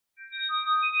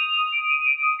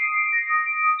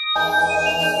Today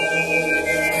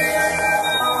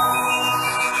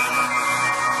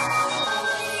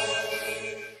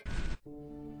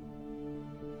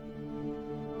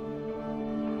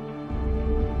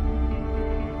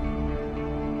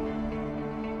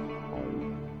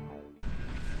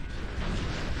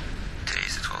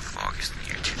is the 12th of August in the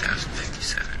year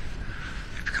 2057.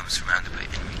 We've become surrounded by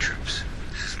enemy troops.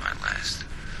 This is my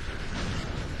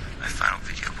final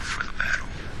video before the battle.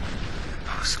 And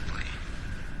possibly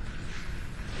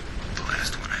the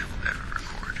last one I will ever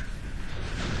record.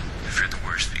 I feared the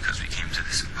worst because we came to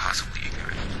this impossibly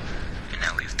ignorant, and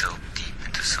now we've delved deep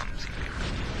into something we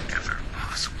would never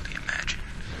possibly imagine.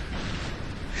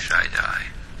 Should I die?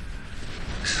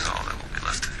 This is all that will be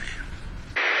left of me.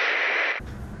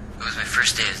 It was my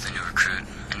first day as the new recruit.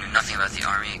 I knew nothing about the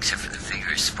army except for the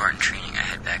vigorous Spartan training I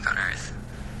had back on Earth.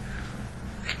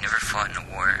 I had never fought in a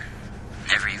war,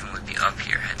 never even would be up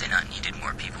here had they not needed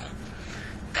more people.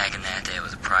 Back in that day I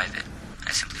was a private.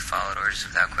 I simply followed orders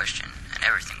without question, and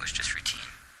everything was just routine.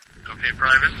 Okay,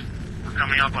 privates, we're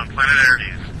coming up on planet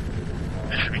Ares.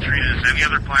 This should be treated as any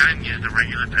other planet and use the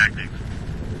regular tactics.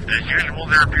 As usual,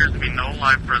 there appears to be no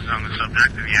life present on the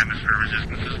subject, and the atmosphere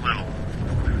resistance is little.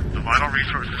 The vital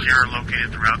resources here are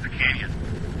located throughout the canyon.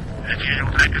 As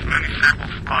usual, take as many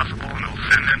samples as possible, and we'll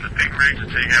send in the big rig to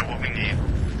take out what we need.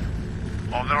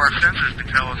 Although our sensors can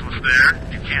tell us what's there,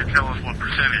 you can't tell us what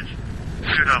percentage.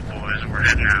 Suit up, boys, we're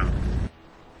heading out.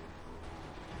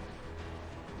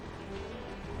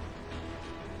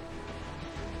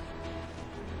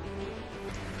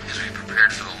 As we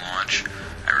prepared for the launch,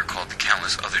 I recalled the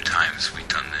countless other times we'd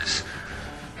done this.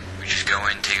 We just go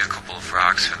in, take a couple of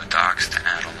rocks from the docks to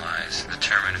analyze, and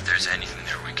determine if there's anything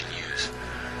there we can use.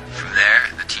 From there,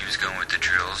 the teams go in with the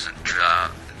drills and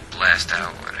drop and blast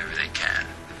out whatever they can.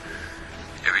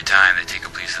 Every time they take a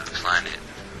piece of the planet,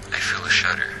 I feel a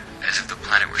shudder, as if the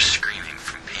planet were screaming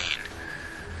from pain.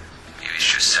 Maybe it's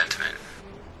just sentiment.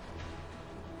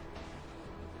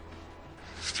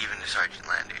 Stephen to Sergeant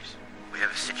Landers, we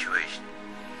have a situation.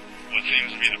 What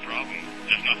seems to be the problem?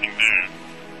 There's nothing there.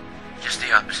 Just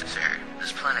the opposite, sir.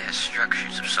 This planet has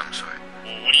structures of some sort.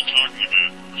 Well, what are you talking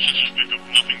about? Our sensors pick up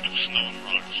nothing but snow and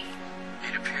rocks.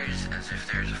 It appears as if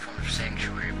there is a form of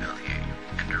sanctuary built here,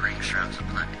 and a ring surrounds the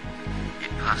planet. It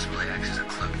possibly acts as a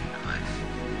cloaking device.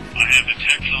 I have the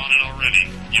techs on it already.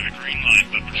 Give a green light,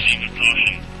 but proceed with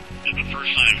caution. At the first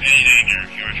sign of any danger,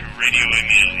 you are to radio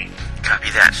immediately. Copy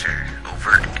that, sir.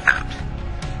 Over and out.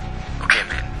 Okay,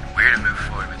 men. We're to move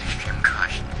forward with extreme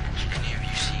caution. Should any of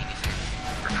you see anything,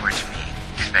 report to me.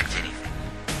 Expect anything.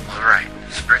 Alright,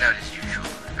 spread out as usual.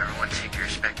 Everyone take your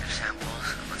respective samples.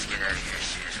 Let's get out of here as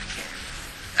soon as we can.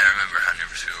 I remember how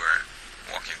nervous we were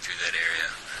walking through that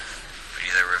area.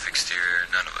 Beneath our rough exterior,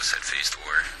 none of us had faced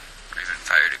war, or even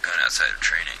fired a gun outside of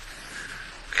training.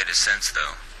 We had a sense,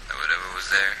 though, that whatever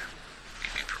was there,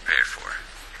 we'd be prepared for.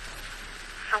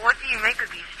 So what do you make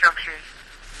of these structures?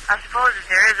 I suppose if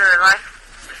there is other life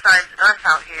besides us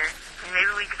out here, then maybe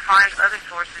we could find other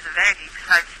sources of energy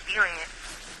besides stealing it.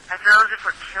 I feel as if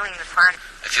we're killing the planet.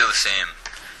 I feel the same.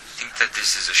 I think that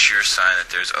this is a sure sign that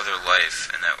there's other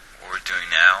life, and that what we're doing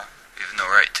now, we have no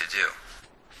right to do.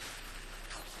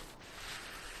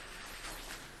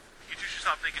 You two should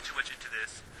stop thinking too much into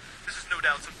this. This is no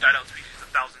doubt some died-out species of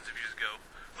thousands of years ago.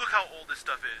 Look how old this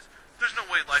stuff is. There's no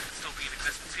way life can still be in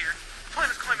existence here. The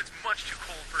planet's climate's much too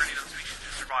cold for any of those species to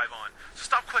survive on. So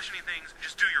stop questioning things and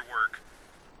just do your work.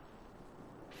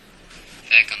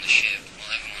 Back on the ship,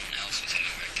 while everyone else was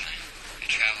having work time, I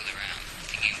traveled around,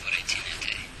 thinking of what I'd seen that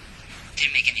day. It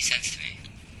didn't make any sense to me.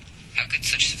 How could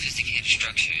such sophisticated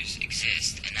structures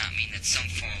exist and not mean that some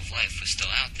form of life was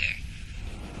still out there?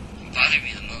 What bothered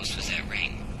me the most was that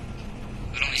ring.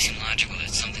 It would only seem logical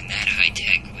that something that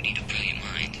high-tech would need a brilliant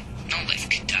mind. No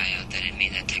life could die out that had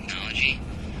made that technology.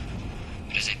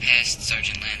 But as I passed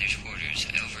Sergeant Lander's quarters,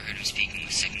 I overheard him speaking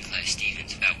with Second-Class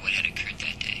Stevens about what had occurred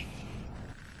that day.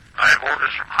 I have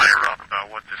orders from higher up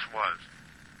about what this was.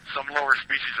 Some lower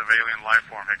species of alien life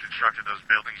form had constructed those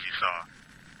buildings you saw,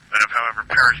 that have, however,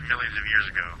 perished millions of years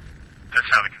ago. That's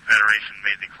how the Confederation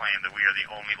made the claim that we are the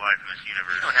only life in this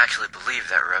universe. I don't actually believe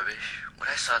that rubbish. What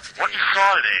I saw today... What you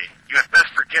saw today, you had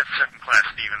best forget,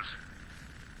 Second-Class Stevens.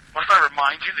 Must I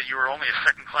remind you that you are only a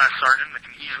second-class sergeant that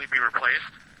can easily be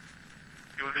replaced?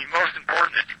 It would be most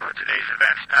important that you put today's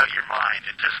events out of your mind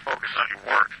and just focus on your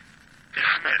work.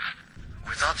 Dismissed.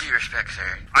 With all due respect,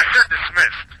 sir. I said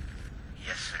dismissed.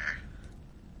 Yes, sir.